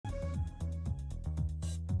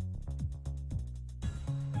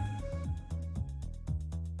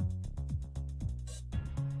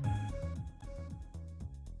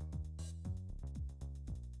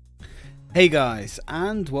Hey guys,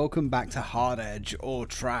 and welcome back to Hard Edge or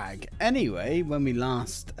T.R.A.G. Anyway, when we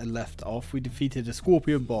last left off, we defeated a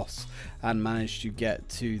scorpion boss and managed to get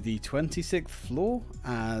to the 26th floor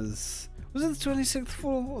as... Was it the 26th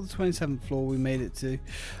floor or the 27th floor we made it to?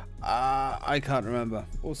 I can't remember.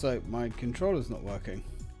 Also, my controller's not working.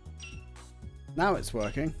 Now it's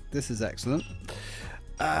working. This is excellent.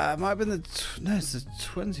 Might have been the... No, it's the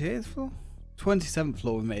 28th floor? 27th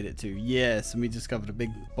floor we made it to, yes, and we discovered a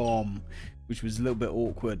big bomb, which was a little bit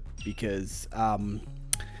awkward because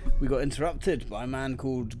we got interrupted by a man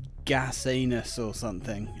called Gasanus or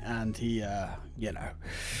something, and he, you know,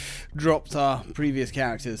 dropped our previous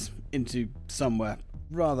characters into somewhere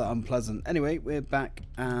rather unpleasant. Anyway, we're back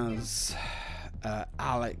as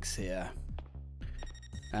Alex here,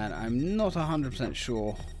 and I'm not 100%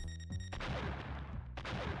 sure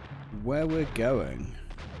where we're going.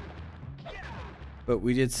 But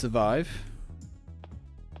we did survive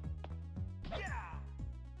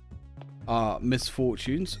our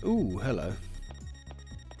misfortunes. Ooh, hello.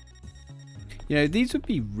 You know, these would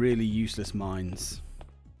be really useless mines.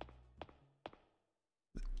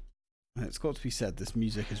 It's got to be said, this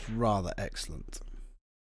music is rather excellent.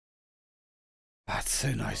 That's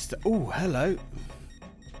so nice to... Ooh, hello.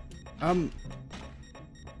 Let's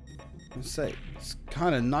say, it's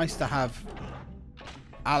kind of nice to have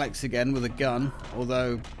Alex again with a gun,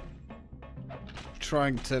 although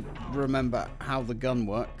trying to remember how the gun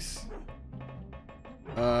works.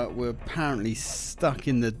 We're apparently stuck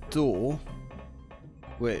in the door,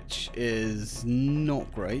 which is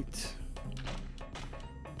not great.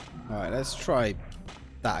 Alright, let's try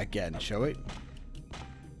that again, shall we?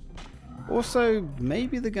 Also,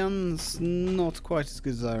 maybe the gun's not quite as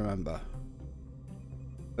good as I remember.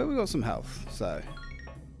 But we got some health, so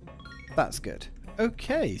that's good.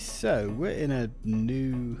 Okay, so we're in a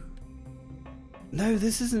new... No,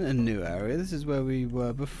 this isn't a new area. This is where we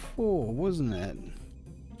were before, wasn't it?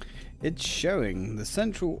 It's showing the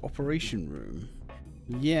central operation room.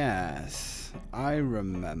 Yes, I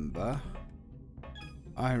remember.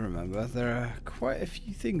 There are quite a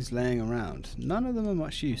few things laying around. None of them are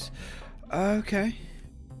much use. Okay.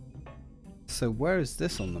 So where is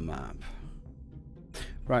this on the map?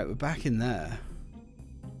 Right, we're back in there.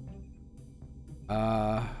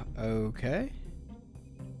 Okay.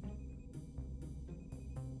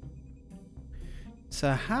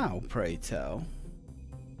 So how, pray tell,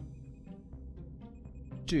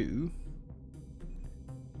 do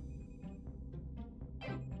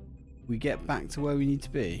we get back to where we need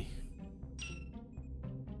to be?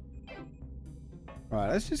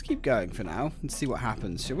 Right, let's just keep going for now and see what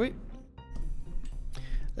happens, shall we?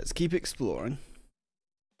 Let's keep exploring.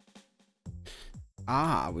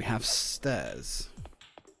 Ah, we have stairs.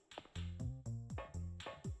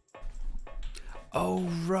 Oh,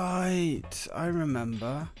 right. I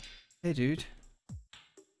remember. Hey, dude.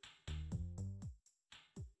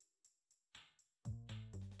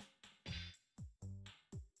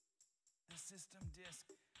 The system disc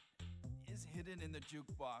is hidden in the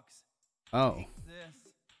jukebox. Oh. Take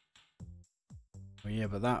this. Well, yeah,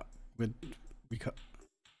 but that we cut.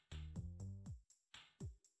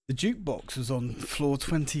 The jukebox was on floor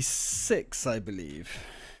 26, I believe.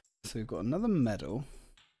 So we've got another medal.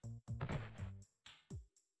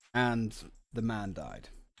 And the man died.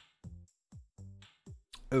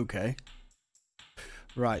 Okay.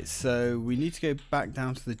 Right, so we need to go back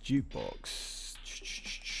down to the jukebox.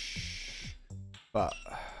 But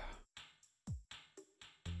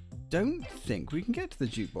don't think we can get to the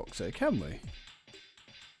jukebox though, can we?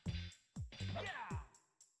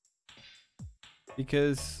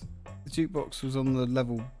 Because the jukebox was on the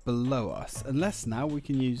level below us. Unless now we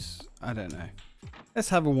can use... I don't know. Let's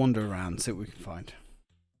have a wander around, see what we can find.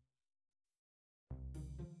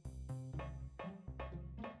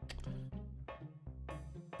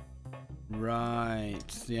 Right.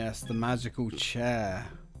 Yes, the magical chair.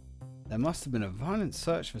 There must have been a violent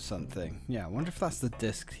search for something. Yeah, I wonder if that's the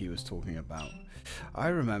disc he was talking about. I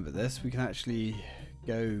remember this. We can actually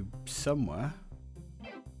go somewhere.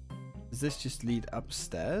 Does this just lead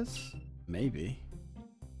upstairs? Maybe.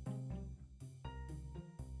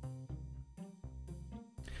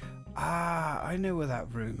 Ah, I know where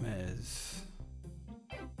that room is.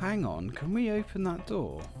 Hang on, can we open that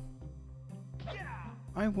door?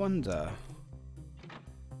 I wonder.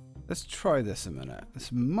 Let's try this a minute.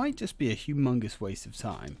 This might just be a humongous waste of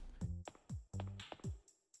time.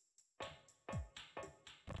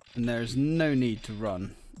 And there's no need to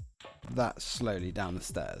run that slowly down the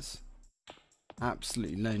stairs.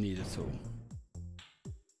 Absolutely no need at all.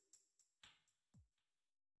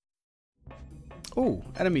 Oh,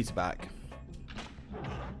 enemies back.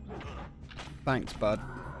 Thanks, bud.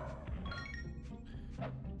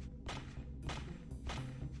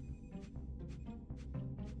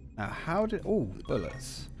 Now, how did... Oh,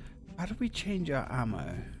 bullets. How did we change our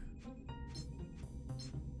ammo?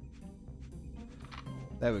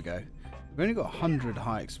 There we go. We've only got 100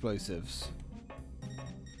 high explosives.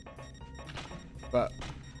 But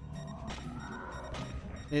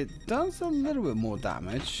it does a little bit more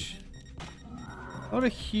damage. Not a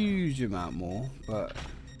huge amount more, but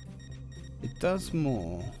it does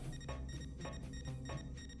more.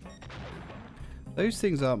 Those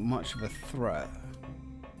things aren't much of a threat.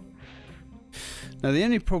 Now the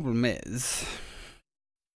only problem is...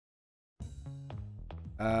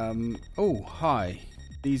 oh, hi.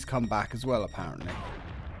 These come back as well, apparently.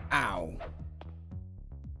 Ow.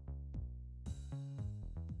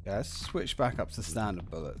 Yeah, let's switch back up to standard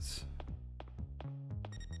bullets.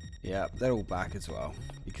 Yeah, they're all back as well.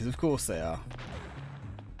 Because of course they are.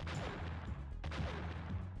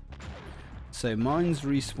 So mines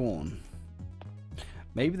respawn.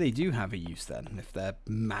 Maybe they do have a use then, if they're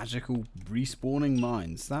magical respawning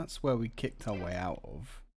mines. That's where we kicked our way out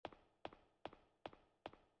of.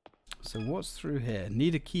 So what's through here?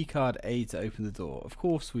 Need a keycard A to open the door. Of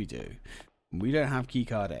course we do. We don't have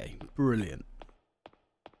keycard A. Brilliant.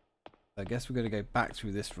 I guess we're going to go back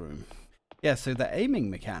through this room. Yeah, so the aiming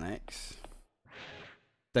mechanics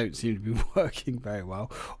don't seem to be working very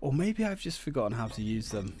well. Or maybe I've just forgotten how to use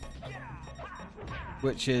them.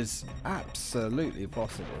 Which is absolutely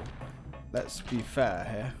possible. Let's be fair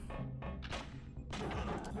here.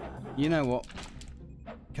 You know what?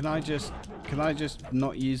 Can I just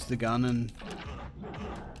not use the gun and...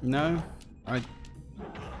 No?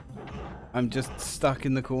 I'm just stuck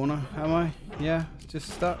in the corner, am I? Yeah, just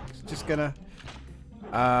stuck. Just gonna...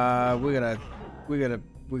 We're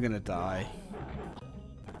gonna die.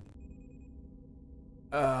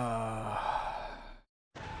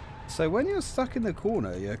 So when you're stuck in the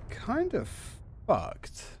corner, you're kind of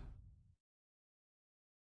fucked.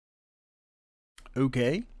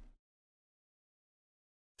 Okay.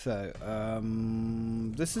 So,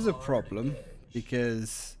 this is a problem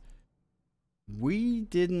because we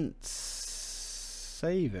didn't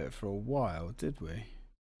save it for a while, did we?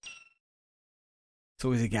 It's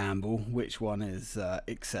always a gamble which one is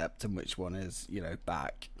accept and which one is, you know,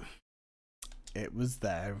 back. It was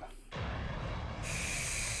there.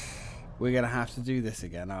 We're going to have to do this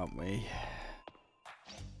again, aren't we?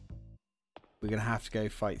 We're going to have to go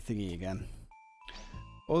fight Thingy again.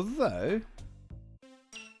 Although,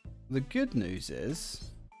 the good news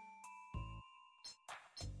is...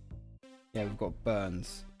 Yeah, we've got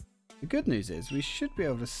burns. The good news is we should be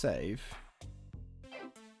able to save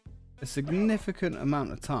a significant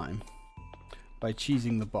amount of time by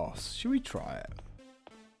cheesing the boss. Should we try it?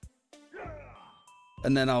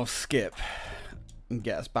 And then I'll skip and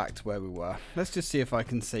get us back to where we were. Let's just see if I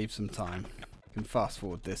can save some time. I can fast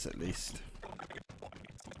forward this at least.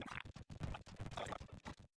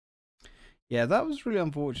 Yeah, that was really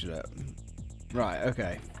unfortunate. Right,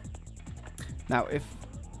 okay. Now, if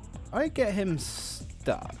I get him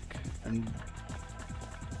stuck, and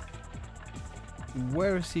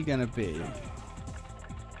where is he gonna be?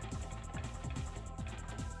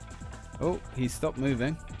 Oh, he stopped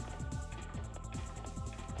moving.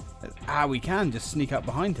 Ah, we can just sneak up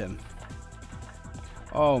behind him.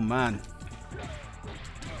 Oh, man.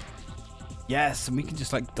 Yes, and we can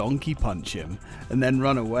just like donkey punch him and then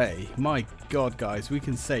run away. My god, guys, we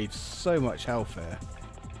can save so much health here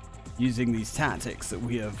using these tactics that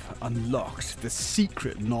we have unlocked. The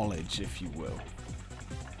secret knowledge, if you will.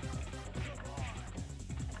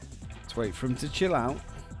 Let's wait for him to chill out.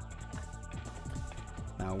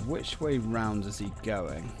 Now, which way round is he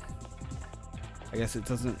going? I guess it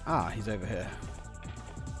doesn't... Ah, he's over here.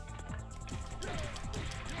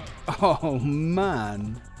 Oh,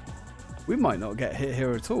 man. We might not get hit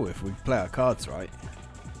here at all if we play our cards right.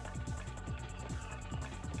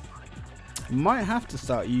 Might have to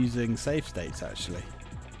start using save states, actually.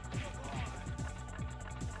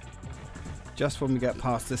 Just when we get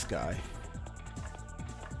past this guy.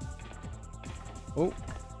 Oh.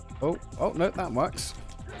 Oh. Oh, no, that works.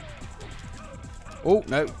 Oh,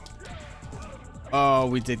 no. Oh,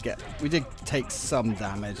 we did take some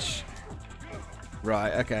damage.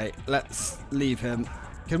 Right, okay, let's leave him.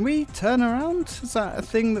 Can we turn around? Is that a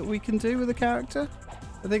thing that we can do with a character?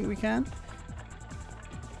 I think we can.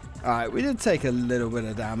 Alright, we did take a little bit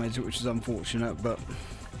of damage, which is unfortunate, but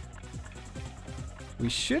we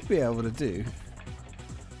should be able to do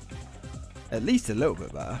at least a little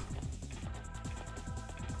bit better.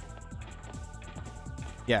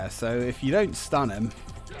 Yeah, so if you don't stun him,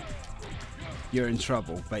 you're in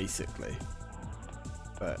trouble, basically.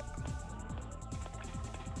 But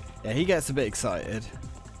yeah, he gets a bit excited.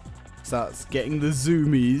 Starts getting the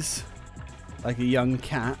zoomies like a young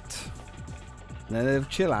cat. Then he'll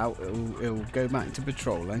chill out. It'll go back to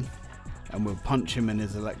patrolling, and we'll punch him in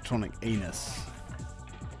his electronic anus.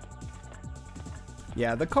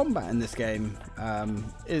 Yeah, the combat in this game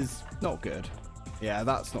is not good. Yeah,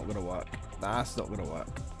 that's not gonna work. That's not gonna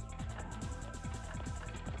work.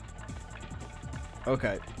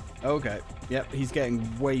 Okay. Okay. Yep, he's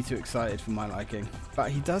getting way too excited for my liking.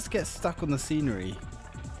 But he does get stuck on the scenery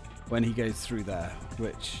when he goes through there,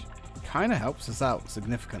 which kind of helps us out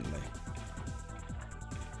significantly.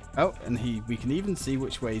 Oh, and we can even see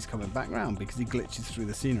which way he's coming back round because he glitches through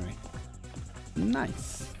the scenery.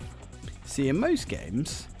 Nice. See, in most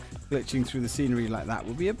games, glitching through the scenery like that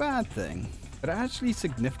would be a bad thing, but it actually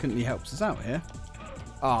significantly helps us out here.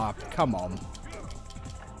 Ah, come on.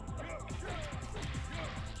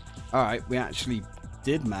 Alright, we actually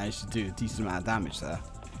did manage to do a decent amount of damage there.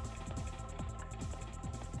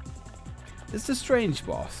 It's a strange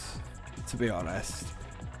boss, to be honest.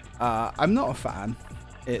 I'm not a fan.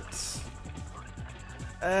 It's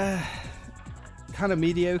kind of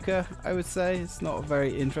mediocre, I would say. It's not a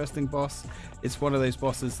very interesting boss. It's one of those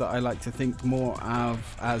bosses that I like to think more of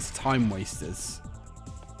as time wasters.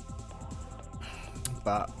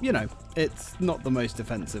 But, you know, it's not the most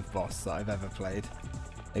offensive boss that I've ever played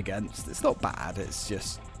against. It's not bad, it's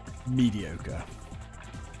just mediocre.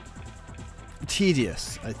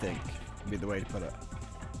 Tedious, I think, would be the way to put it.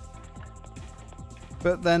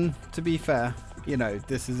 But then, to be fair, you know,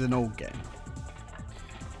 this is an old game.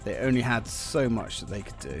 They only had so much that they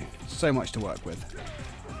could do. So much to work with.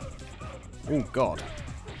 Oh, God.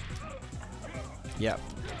 Yep.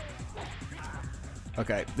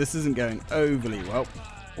 Okay, this isn't going overly well.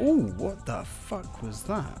 Oh, what the fuck was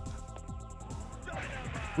that?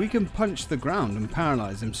 We can punch the ground and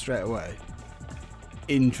paralyze him straight away.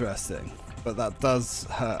 Interesting. But that does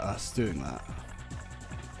hurt us doing that.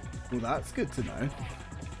 Well, that's good to know.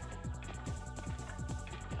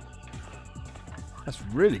 That's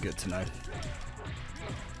really good to know.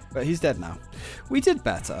 But he's dead now. We did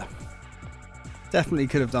better. Definitely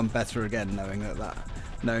could have done better again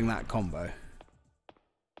knowing that combo.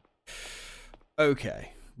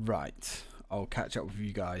 Okay, right. I'll catch up with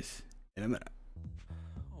you guys in a minute.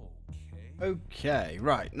 Okay,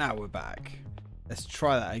 right, now we're back. Let's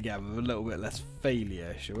try that again with a little bit less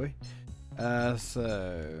failure, shall we? I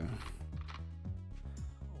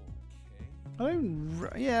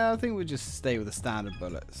think we'll just stay with the standard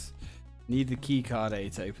bullets. Need the keycard A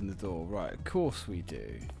to open the door. Right, of course we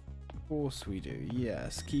do. Of course we do.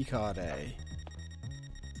 Yes, keycard A.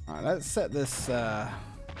 Alright, let's set this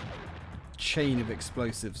chain of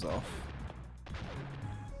explosives off.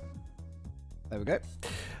 There we go.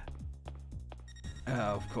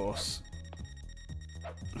 Of course.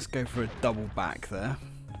 Let's go for a double back there.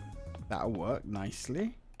 That'll work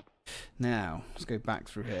nicely. Now, let's go back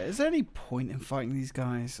through here. Is there any point in fighting these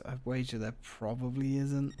guys? I wager there probably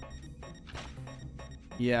isn't.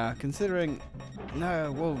 Yeah, considering...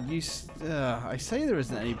 No, well, I say there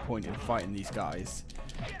isn't any point in fighting these guys.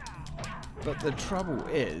 But the trouble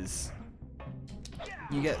is,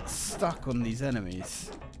 you get stuck on these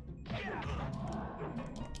enemies.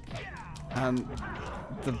 And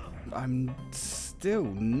I'm still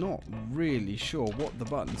not really sure what the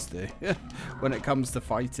buttons do when it comes to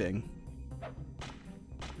fighting.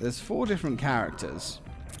 There's 4 different characters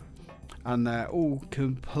and they're all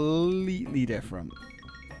completely different.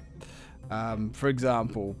 For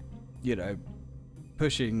example, you know,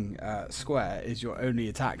 pushing square is your only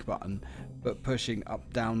attack button, but pushing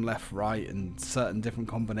up, down, left, right and certain different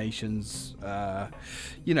combinations,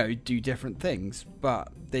 you know, do different things, but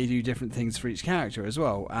they do different things for each character as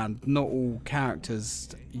well, and not all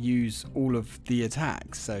characters use all of the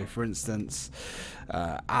attacks. So for instance,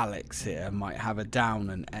 Alex here might have a down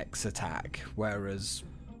and X attack, whereas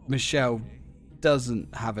Michelle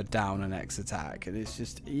doesn't have a down and X attack, and it's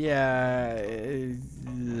just, yeah.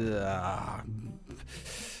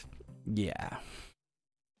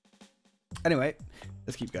 Anyway,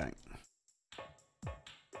 let's keep going.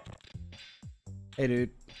 Hey, dude.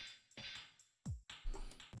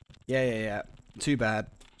 Yeah. Too bad.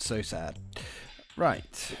 So sad.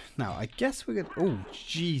 Right. Now, I guess we're gonna... Oh,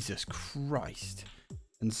 Jesus Christ.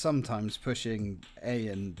 And sometimes pushing A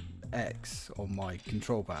and X on my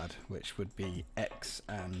control pad, which would be X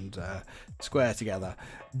and square together,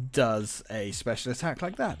 does a special attack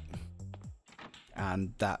like that.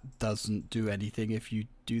 And that doesn't do anything if you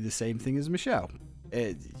do the same thing as Michelle.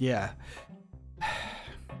 Yeah.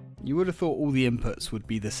 You would have thought all the inputs would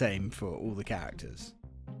be the same for all the characters.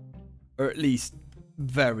 Or at least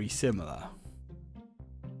very similar.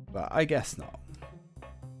 But I guess not.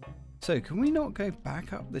 So, can we not go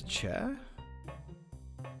back up the chair?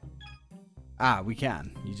 Ah, we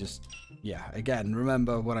can. You just... Yeah, again,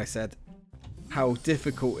 remember what I said. How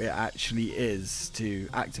difficult it actually is to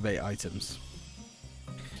activate items.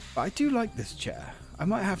 But I do like this chair. I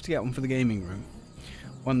might have to get one for the gaming room.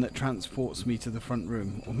 One that transports me to the front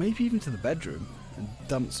room. Or maybe even to the bedroom. And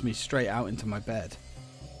dumps me straight out into my bed.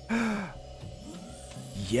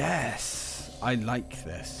 Yes! I like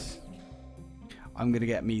this. I'm going to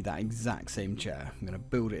get me that exact same chair. I'm going to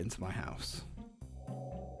build it into my house.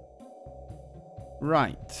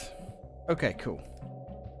 Right. Okay, cool.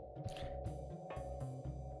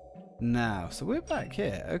 Now, so we're back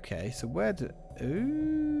here. Okay, so where do...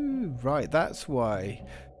 Ooh, right, that's why...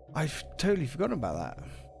 I've totally forgotten about that.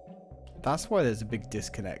 That's why there's a big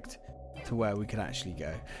disconnect to where we can actually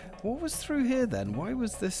go. What was through here then? Why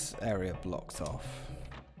was this area blocked off?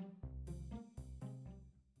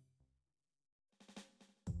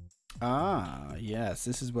 Ah, yes,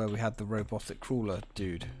 this is where we had the robotic crawler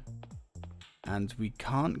dude. And we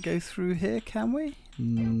can't go through here, can we?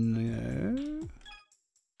 No.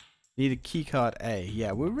 Need a keycard A.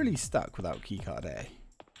 Yeah, we're really stuck without keycard A.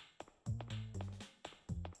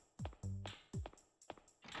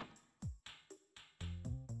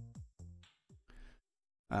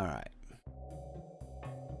 Alright.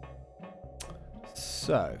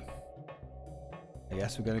 So, I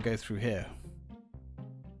guess we're going to go through here.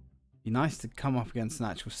 Be nice to come up against an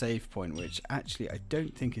actual save point, which actually I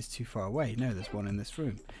don't think is too far away. No, there's one in this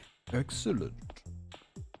room. Excellent.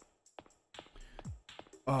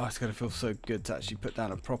 Oh, it's going to feel so good to actually put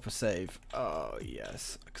down a proper save. Oh,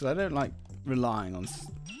 yes. Because I don't like relying on...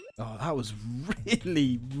 Oh, that was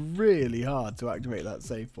really, really hard to activate that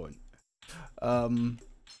save point.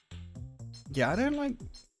 Yeah, I don't like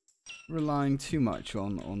relying too much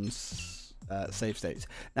on save states.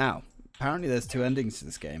 Now, apparently there's two endings to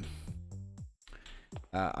this game.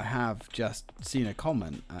 I have just seen a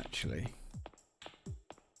comment, actually,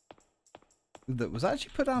 that was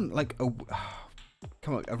actually put down like a...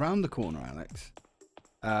 Come on, around the corner, Alex.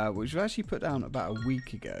 Which was actually put down about a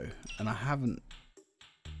week ago, and I haven't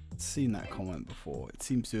seen that comment before. It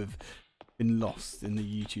seems to have been lost in the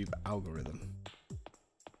YouTube algorithm.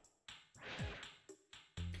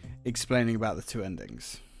 Explaining about the two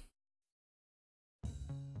endings.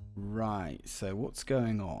 Right, so what's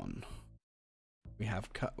going on? We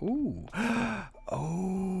have cut. Ooh.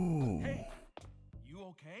 Oh. Hey, you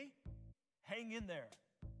okay? Hang in there.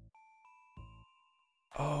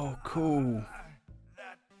 Oh, cool.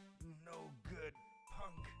 That no good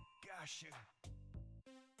punk got you.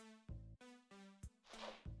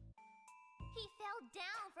 He fell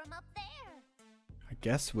down from up there. I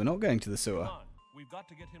guess we're not going to the sewer. Come on, we've got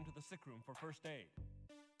to get him to the sick room for first aid.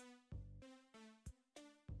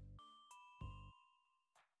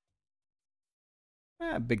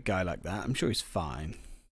 A big guy like that, I'm sure he's fine.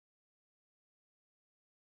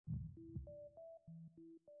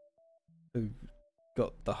 So,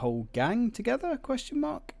 got the whole gang together? Question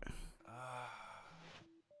mark.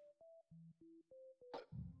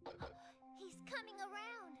 He's coming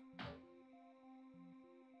around.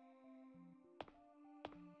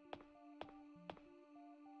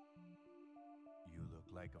 You look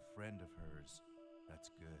like a friend of hers. That's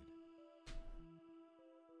good.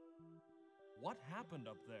 What happened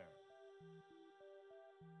up there?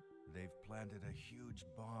 They've planted a huge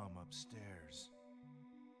bomb upstairs.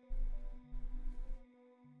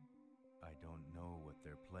 I don't know what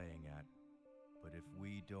they're playing at, but if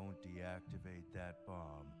we don't deactivate that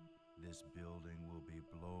bomb, this building will be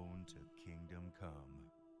blown to Kingdom Come.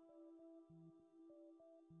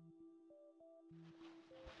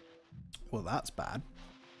 Well, that's bad.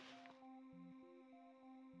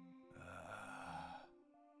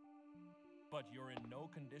 But you're in no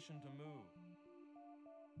condition to move.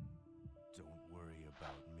 Don't worry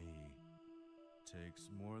about me.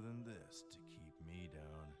 Takes more than this to keep me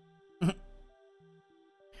down.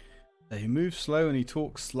 He moves slow and he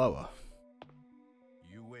talks slower.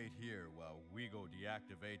 You wait here while we go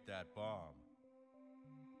deactivate that bomb.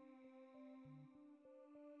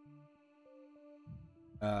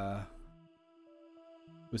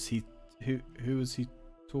 Was he... Who was he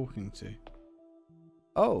talking to?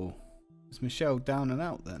 Oh. Is Michelle down and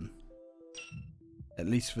out then? At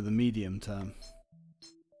least for the medium term.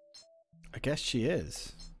 I guess she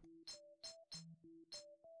is.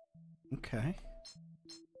 Okay.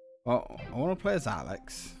 Well, I want to play as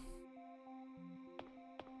Alex.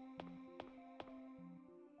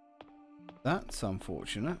 That's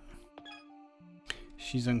unfortunate.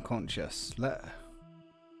 She's unconscious.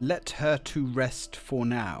 Let her to rest for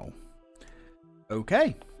now.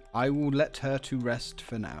 Okay, I will let her to rest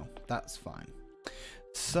for now. That's fine.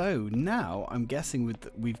 So now I'm guessing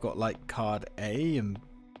we've got like card A and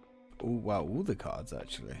all the cards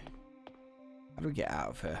actually. How do we get out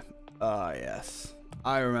of here? Ah, yes.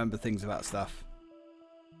 I remember things about stuff.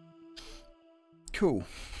 Cool.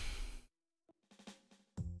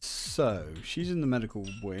 So she's in the medical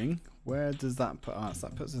wing. Where does that put us?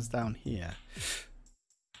 That puts us down here.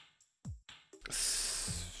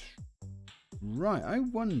 Right, I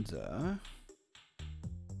wonder.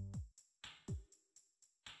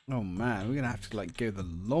 Oh man, we're gonna have to like go the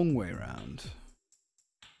long way around.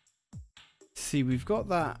 See, we've got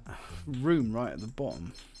that room right at the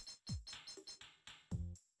bottom.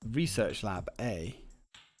 Research lab A.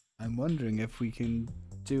 I'm wondering if we can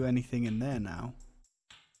do anything in there now.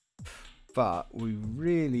 But we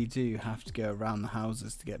really do have to go around the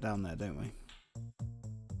houses to get down there, don't we?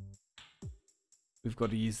 We've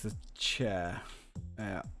got to use the chair.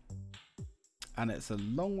 Yeah. And it's a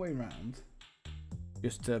long way round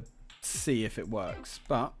just to see if it works.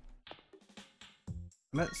 But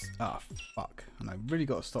let's... Ah, fuck. And I really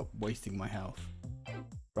got to stop wasting my health.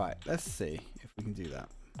 Right, let's see if we can do that.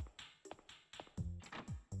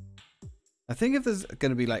 I think if there's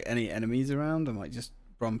going to be like any enemies around, I might just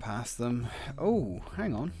run past them. Oh,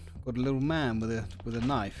 hang on. Got a little man with a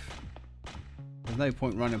knife. There's no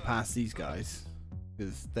point running past these guys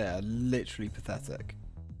because they're literally pathetic.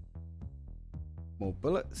 More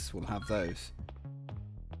bullets, we'll have those.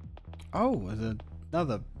 Oh, there's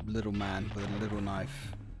another little man with a little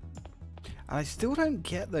knife. And I still don't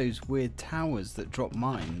get those weird towers that drop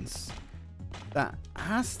mines. That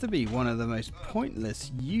has to be one of the most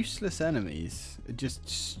pointless, useless enemies. Just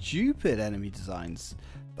stupid enemy designs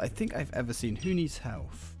that I think I've ever seen. Who needs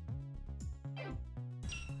health?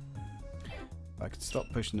 If I could stop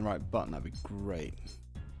pushing the right button, that'd be great.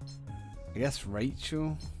 I guess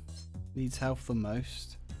Rachel needs health the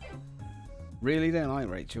most. Really don't like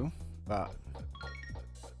Rachel, but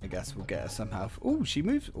I guess we'll get her some health. Oh, she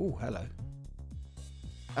moves. Oh, hello.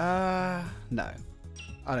 No.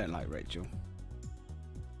 I don't like Rachel.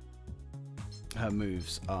 Her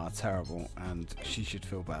moves are terrible and she should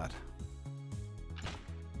feel bad.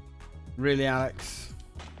 Really, Alex?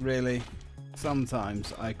 Really?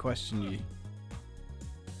 Sometimes I question you.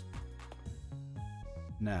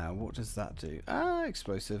 Now, what does that do? Ah,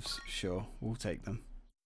 explosives. Sure, we'll take them.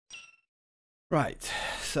 Right,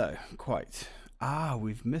 so, quite. Ah,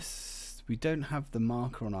 we've missed... We don't have the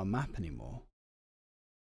marker on our map anymore.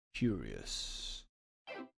 Curious.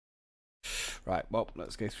 Right, well,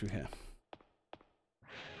 let's go through here.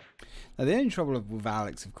 Now, the only trouble with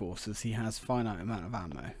Alex, of course, is he has finite amount of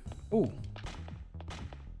ammo. Oh.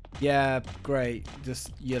 Yeah, great.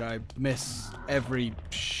 Just, you know, miss every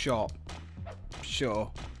shot.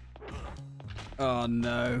 Sure. Oh,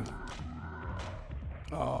 no.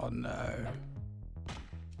 Oh, no.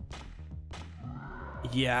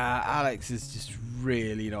 Yeah, Alex is just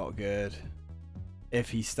really not good if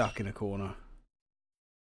he's stuck in a corner.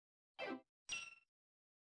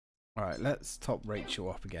 Alright, let's top Rachel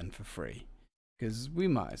up again for free. Because we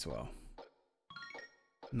might as well.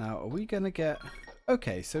 Now, are we going to get...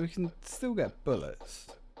 Okay, so we can still get bullets.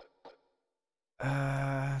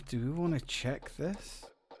 Do we want to check this?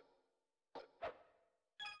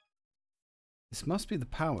 This must be the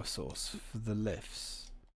power source for the lifts.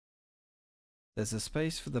 There's a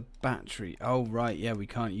space for the battery. Oh, right, yeah, we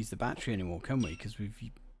can't use the battery anymore, can we? Because we've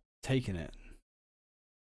taken it.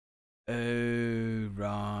 Oh,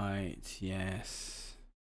 right, yes.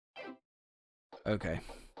 Okay,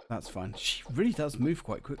 that's fine. She really does move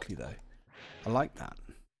quite quickly, though. I like that.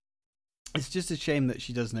 It's just a shame that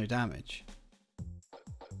she does no damage.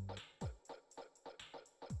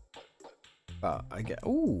 But I get...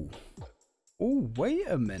 Ooh. Ooh, wait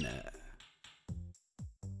a minute.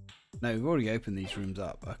 No, we've already opened these rooms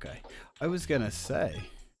up. Okay. I was going to say...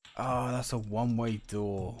 Oh, that's a one-way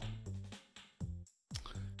door.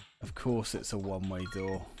 Of course it's a one-way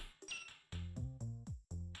door.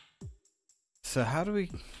 So how do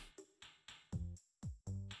we...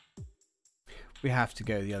 We have to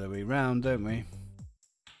go the other way round, don't we?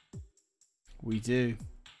 We do.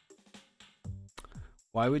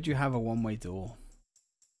 Why would you have a one-way door?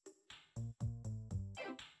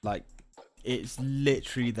 Like, it's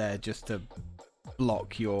literally there just to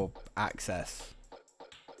block your access.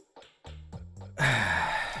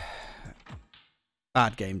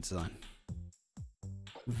 Bad game design.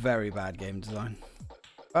 Very bad game design.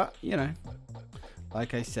 But, you know,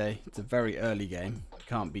 like I say, it's a very early game.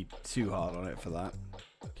 Can't be too hard on it for that.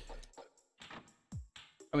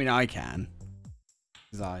 I mean, I can.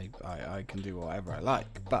 because I can do whatever I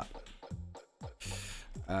like. But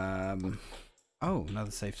oh,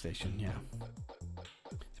 another safe station. Yeah,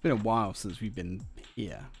 it's been a while since we've been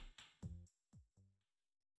here.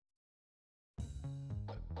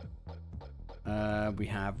 We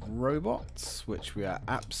have robots, which we are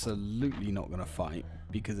absolutely not going to fight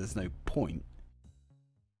because there's no point.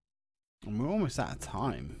 And we're almost out of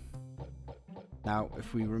time. Now,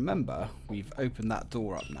 if we remember, we've opened that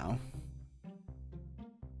door up now.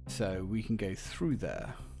 So we can go through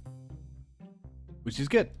there. Which is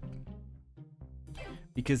good.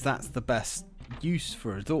 Because that's the best use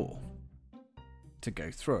for a door. To go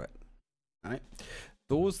through it. Right?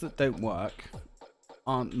 Doors that don't work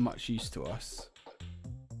aren't much use to us.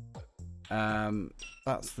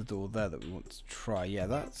 That's the door there that we want to try. Yeah,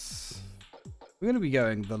 that's... We're going to be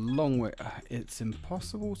going the long way. It's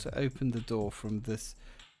impossible to open the door from this.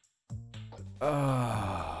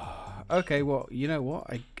 Okay, well, you know what?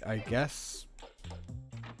 I guess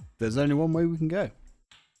there's only one way we can go.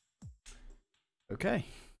 Okay.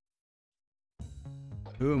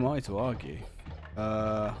 Who am I to argue?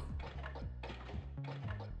 Oh,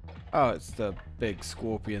 it's the big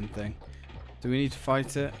scorpion thing. Do we need to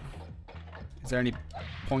fight it? Is there any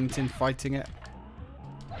point in fighting it?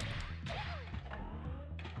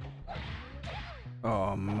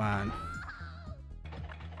 Oh man.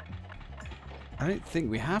 I don't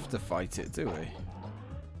think we have to fight it, do we?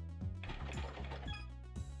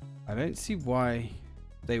 I don't see why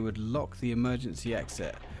they would lock the emergency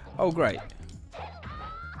exit. Oh great.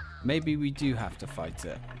 Maybe we do have to fight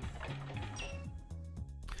it.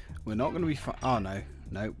 We're not going to be oh no.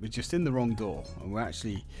 No, we're just in the wrong door. And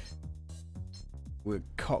we're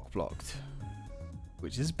cock blocked.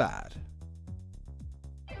 Which is bad.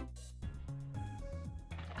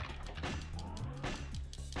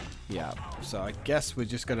 Yeah, so I guess we're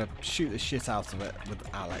just gonna shoot the shit out of it with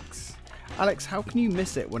Alex. Alex, how can you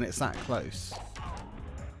miss it when it's that close?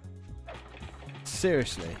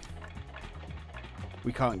 Seriously.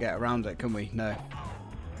 We can't get around it, can we? No.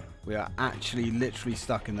 We are actually literally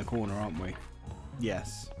stuck in the corner, aren't we?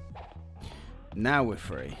 Yes. Now we're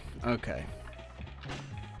free. Okay.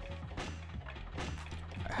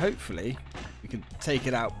 Hopefully, we can take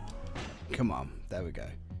it out. Come on. There we go.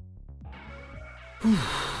 Now,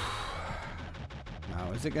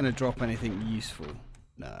 is it going to drop anything useful?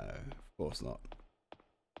 No, of course not.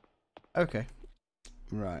 Okay.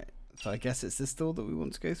 Right. So I guess it's this door that we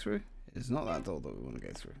want to go through. It's not that door that we want to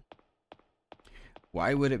go through.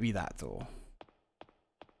 Why would it be that door?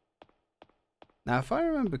 Now, if I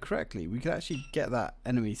remember correctly, we could actually get that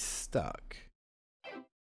enemy stuck.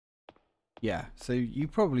 Yeah, so you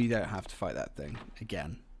probably don't have to fight that thing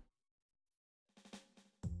again.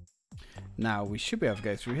 Now, we should be able to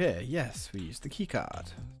go through here. Yes, we used the key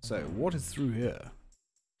card. So, what is through here?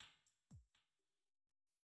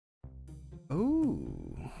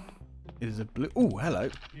 Ooh. It is a blue... Ooh, hello.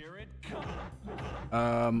 Here it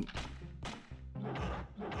comes.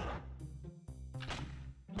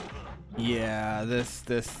 Yeah, this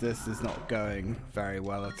is not going very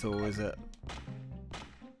well at all, is it?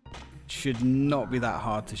 Should not be that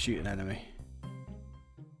hard to shoot an enemy.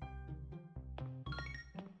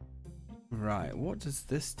 Right, what does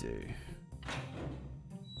this do?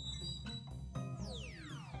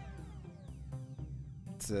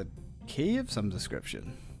 It's a key of some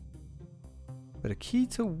description. But a key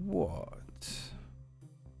to what?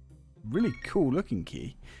 Really cool looking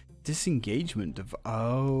key. Disengagement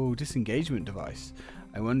disengagement device.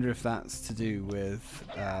 I wonder if that's to do with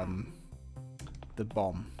the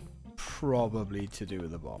bomb. Probably to do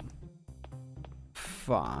with the bomb.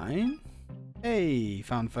 Fine. Hey,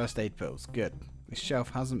 found first aid pills. Good. This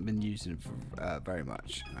shelf hasn't been used in very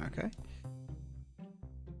much. Okay.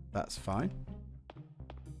 That's fine.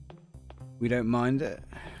 We don't mind it.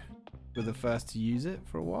 We're the first to use it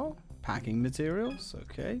for a while. Packing materials.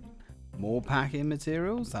 Okay. More packing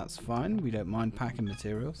materials. That's fine. We don't mind packing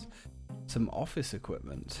materials. Some office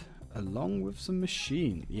equipment. Along with some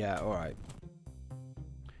machine. Yeah, alright.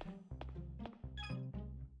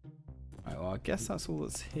 Right, well, I guess that's all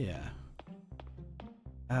that's here.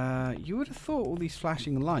 You would have thought all these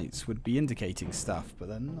flashing lights would be indicating stuff, but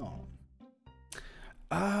they're not.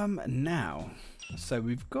 Now, so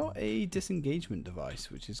we've got a disengagement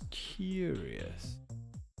device, which is curious.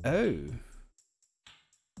 Oh.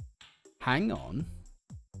 Hang on.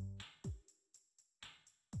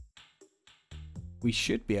 We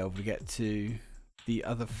should be able to get to the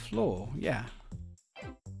other floor, yeah.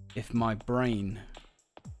 If my brain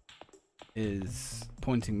is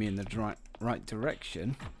pointing me in the right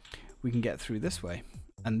direction, we can get through this way.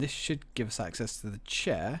 And this should give us access to the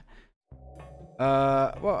chair.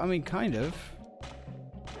 Well, I mean, kind of.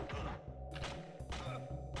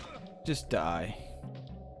 Just die.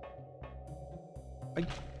 I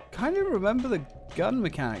kind of remember the gun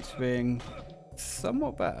mechanics being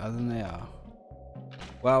somewhat better than they are.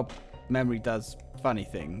 Well, memory does funny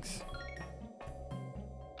things.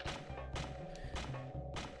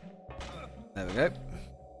 There we go.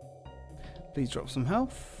 Please drop some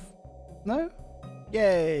health. No?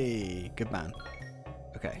 Yay! Good man.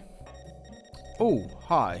 Okay. Oh,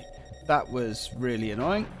 hi. That was really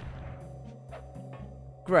annoying.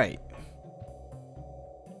 Great.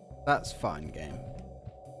 That's fine, game.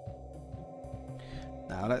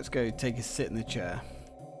 Now let's go take a sit in the chair.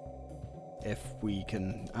 If we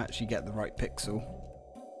can actually get the right pixel.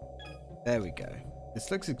 There we go.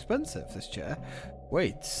 This looks expensive, this chair.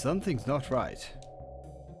 Wait, something's not right.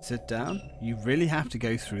 Sit down. You really have to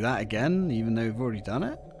go through that again, even though we've already done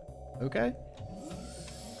it? Okay.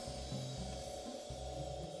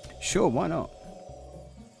 Sure, why not?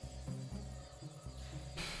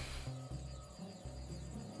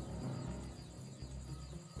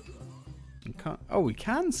 You can't, oh, we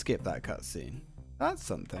can skip that cutscene. That's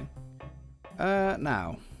something.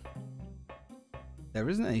 Now. There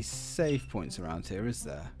isn't any save points around here, is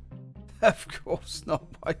there? Of course not.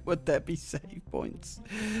 Why would there be save points?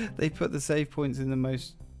 They put the save points in the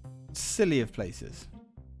most silly of places.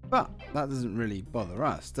 But that doesn't really bother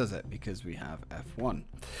us, does it? Because we have F1.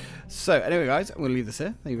 So anyway, guys, I'm going to leave this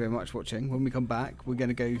here. Thank you very much for watching. When we come back, we're going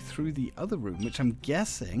to go through the other room, which I'm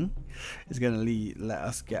guessing is going to let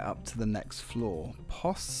us get up to the next floor.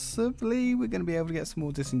 Possibly we're going to be able to get some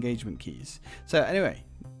more disengagement keys. So anyway,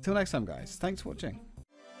 till next time, guys. Thanks for watching.